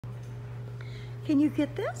Can you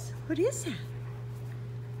get this? What is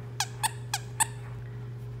that?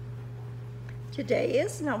 Today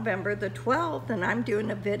is November the 12th, and I'm doing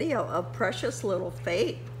a video of precious little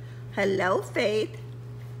Faith. Hello, Faith.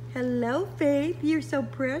 Hello, Faith. You're so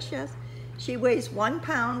precious. She weighs 1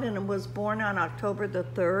 pound and was born on October the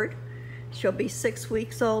 3rd. She'll be 6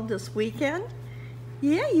 weeks old this weekend.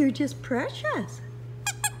 Yeah, you're just precious.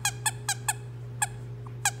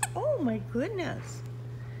 Oh my goodness.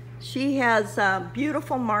 She has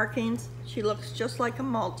beautiful markings. She looks just like a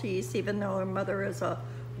Maltese, even though her mother is a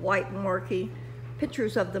white Morkie.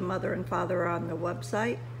 Pictures of the mother and father are on the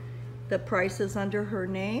website. The price is under her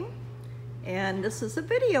name. And this is a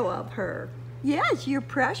video of her. Yes, you're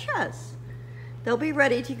precious. They'll be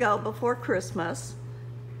ready to go before Christmas.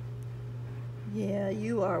 Yeah,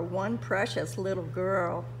 you are one precious little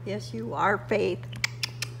girl. Yes, you are, Faith.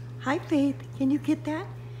 Hi, Faith. Can you get that?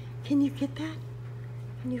 Can you get that?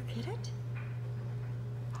 Can you get it?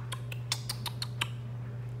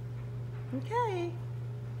 Okay.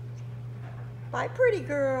 Bye, pretty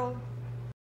girl.